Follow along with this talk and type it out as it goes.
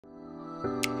Hey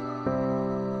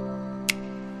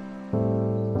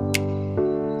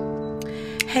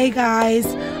guys,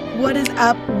 what is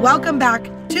up? Welcome back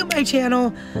to my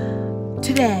channel.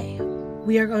 Today,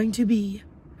 we are going to be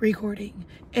recording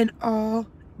an all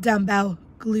dumbbell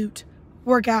glute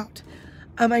workout.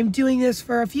 I'm doing this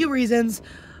for a few reasons.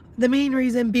 The main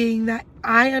reason being that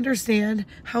I understand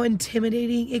how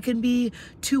intimidating it can be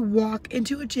to walk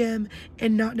into a gym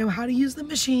and not know how to use the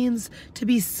machines, to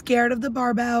be scared of the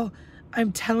barbell.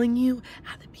 I'm telling you,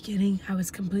 at the beginning, I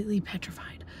was completely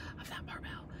petrified of that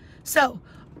barbell. So,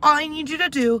 all I need you to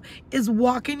do is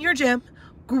walk in your gym,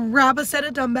 grab a set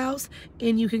of dumbbells,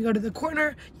 and you can go to the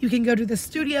corner, you can go to the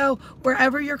studio,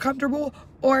 wherever you're comfortable,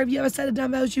 or if you have a set of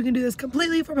dumbbells, you can do this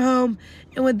completely from home.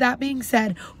 And with that being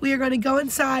said, we are going to go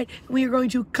inside and we are going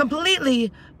to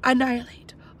completely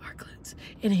annihilate our glutes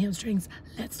and hamstrings.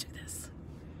 Let's do this.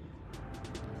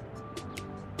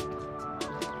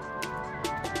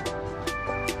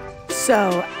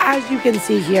 So, as you can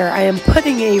see here, I am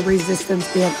putting a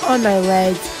resistance band on my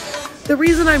legs. The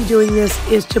reason I'm doing this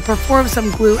is to perform some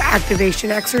glute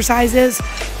activation exercises.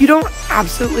 You don't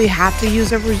absolutely have to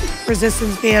use a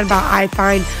resistance band, but I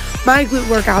find my glute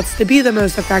workouts to be the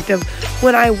most effective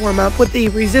when I warm up with the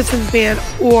resistance band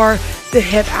or the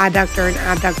hip adductor and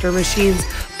abductor machines.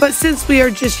 But since we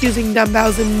are just using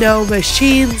dumbbells and no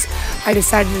machines, I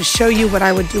decided to show you what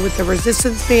I would do with the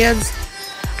resistance bands.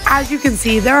 As you can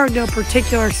see, there are no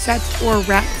particular sets or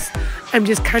reps. I'm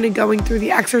just kind of going through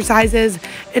the exercises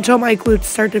until my glutes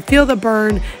start to feel the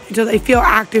burn, until they feel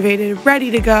activated,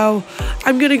 ready to go.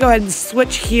 I'm going to go ahead and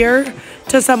switch here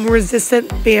to some resistant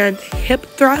band hip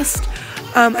thrust.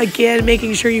 Again,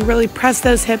 making sure you really press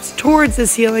those hips towards the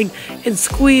ceiling and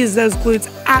squeeze those glutes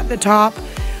at the top.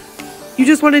 You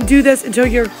just want to do this until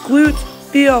your glutes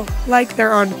feel like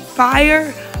they're on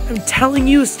fire. I'm telling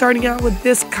you, starting out with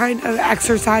this kind of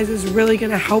exercise is really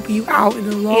going to help you out in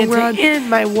the long run. To end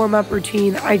my warm-up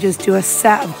routine, I just do a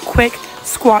set of quick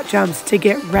squat jumps to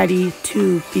get ready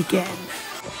to begin.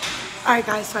 Alright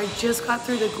guys, so I just got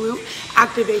through the glute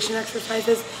activation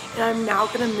exercises and I'm now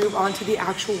going to move on to the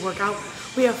actual workout.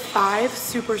 We have 5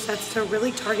 supersets to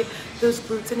really target those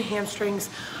glutes and hamstrings.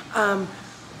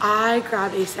 I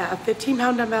grabbed a set of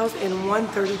 15-pound dumbbells and one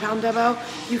 30-pound dumbbell.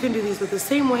 You can do these with the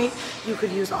same weight. You could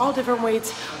use all different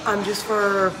weights just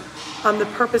for the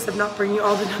purpose of not bringing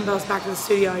all the dumbbells back to the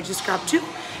studio. I just grabbed 2.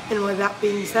 And with that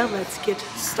being said, let's get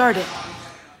started.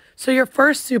 So your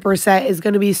first superset is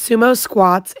going to be sumo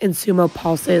squats and sumo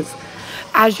pulses.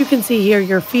 As you can see here,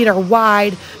 your feet are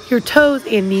wide, your toes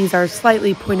and knees are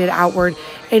slightly pointed outward,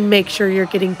 and make sure you're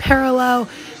getting parallel.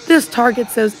 This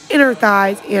targets those inner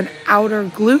thighs and outer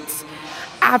glutes.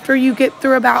 After you get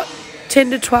through about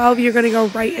 10 to 12, you're going to go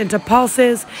right into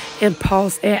pulses and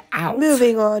pulse it out.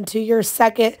 Moving on to your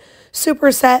second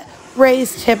superset,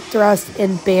 raised hip thrust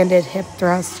and banded hip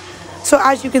thrust. So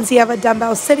as you can see, I have a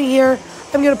dumbbell sitting here.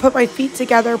 I'm going to put my feet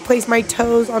together, place my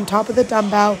toes on top of the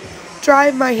dumbbell,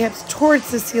 drive my hips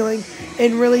towards the ceiling,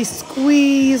 and really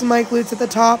squeeze my glutes at the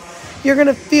top. You're going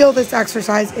to feel this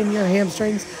exercise in your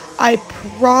hamstrings. I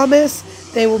promise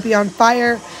they will be on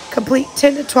fire. Complete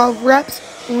 10 to 12 reps,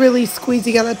 really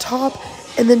squeezing at the top,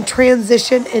 and then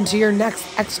transition into your next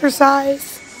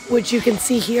exercise, which you can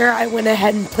see here. I went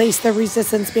ahead and placed the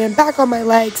resistance band back on my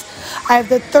legs. I have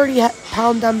the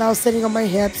 30-pound dumbbell sitting on my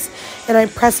hips, and I'm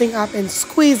pressing up and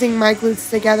squeezing my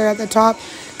glutes together at the top,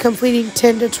 completing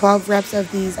 10 to 12 reps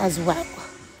of these as well.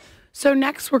 So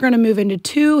next, we're going to move into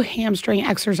 2 hamstring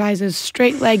exercises,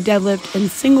 straight leg deadlift and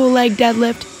single leg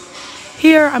deadlift.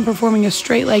 Here, I'm performing a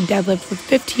straight leg deadlift with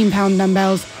 15-pound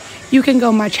dumbbells. You can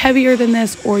go much heavier than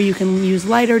this, or you can use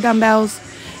lighter dumbbells.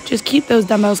 Just keep those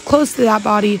dumbbells close to that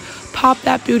body, pop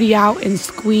that booty out, and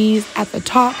squeeze at the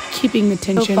top, keeping the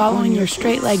tension. So following your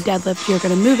straight leg deadlift, you're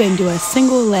going to move into a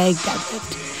single leg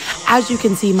deadlift. As you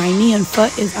can see, my knee and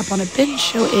foot is up on a bench,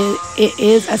 so it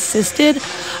is assisted.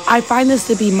 I find this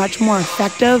to be much more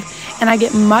effective, and I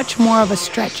get much more of a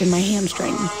stretch in my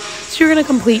hamstring. So you're going to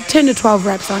complete 10 to 12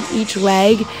 reps on each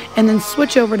leg, and then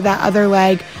switch over to that other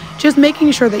leg, just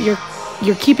making sure that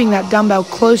you're keeping that dumbbell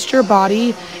close to your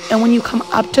body, and when you come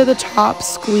up to the top,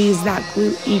 squeeze that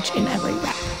glute each and every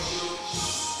rep.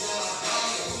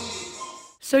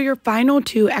 So your final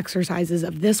 2 exercises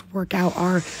of this workout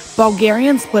are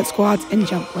Bulgarian split squats and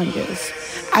jump lunges.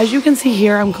 As you can see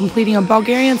here, I'm completing a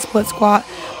Bulgarian split squat.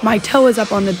 My toe is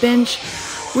up on the bench.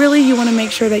 Really, you want to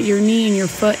make sure that your knee and your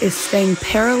foot is staying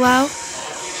parallel.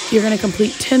 You're going to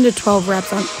complete 10 to 12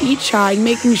 reps on each side,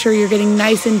 making sure you're getting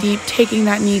nice and deep, taking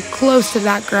that knee close to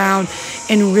that ground,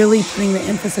 and really putting the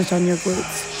emphasis on your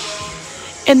glutes.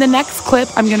 In the next clip,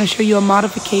 I'm going to show you a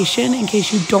modification in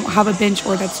case you don't have a bench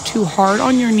or that's too hard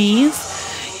on your knees.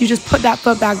 You just put that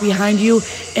foot back behind you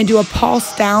and do a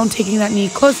pulse down, taking that knee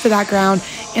close to that ground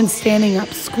and standing up,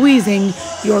 squeezing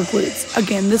your glutes.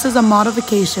 Again, this is a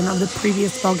modification of the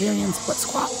previous Bulgarian split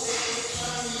squat.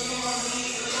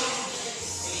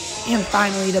 And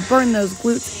finally, to burn those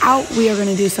glutes out, we are going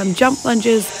to do some jump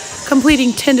lunges,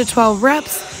 completing 10 to 12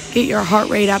 reps, get your heart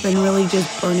rate up and really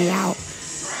just burn it out.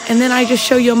 And then I just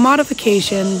show you a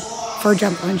modification for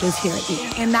jump lunges here at the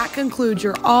end. And that concludes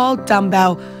your all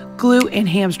dumbbell glute and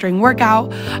hamstring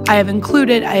workout. I have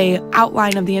included an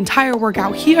outline of the entire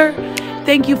workout here.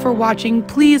 Thank you for watching.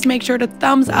 Please make sure to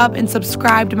thumbs up and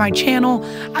subscribe to my channel.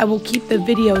 I will keep the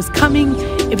videos coming.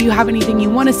 If you have anything you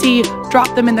want to see,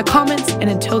 drop them in the comments. And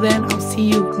until then, I'll see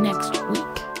you next week.